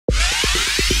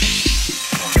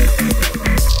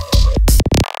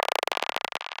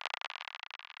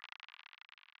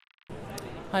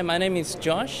Hi, my name is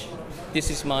Josh. This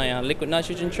is my liquid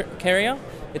nitrogen carrier.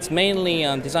 It's mainly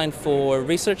designed for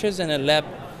researchers and lab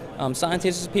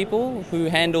scientists, people who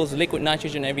handles liquid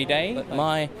nitrogen every day.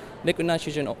 My liquid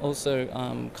nitrogen also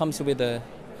comes with a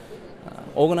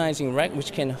organizing rack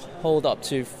which can hold up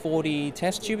to 40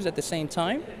 test tubes at the same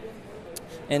time,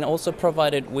 and also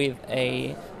provided with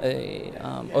a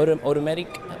automatic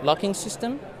locking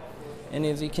system. And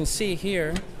as you can see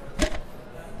here,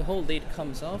 the whole lid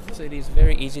comes off, so it is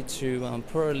very easy to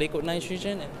pour liquid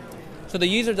nitrogen. So the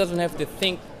user doesn't have to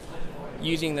think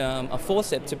using a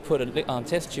forceps to put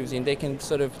test tubes in. They can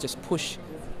sort of just push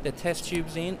the test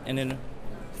tubes in and then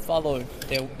follow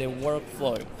their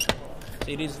workflow. So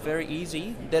it is very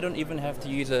easy. They don't even have to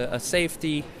use a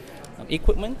safety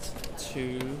equipment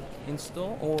to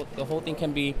install, or the whole thing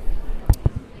can be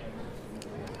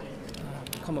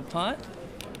come apart.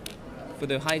 For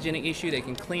the hygienic issue, they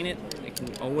can clean it, they can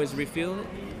always refill it.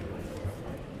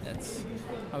 That's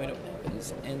how it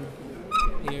opens. And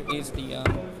here is the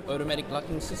automatic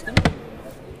locking system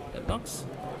that locks.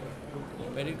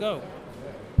 Ready to go.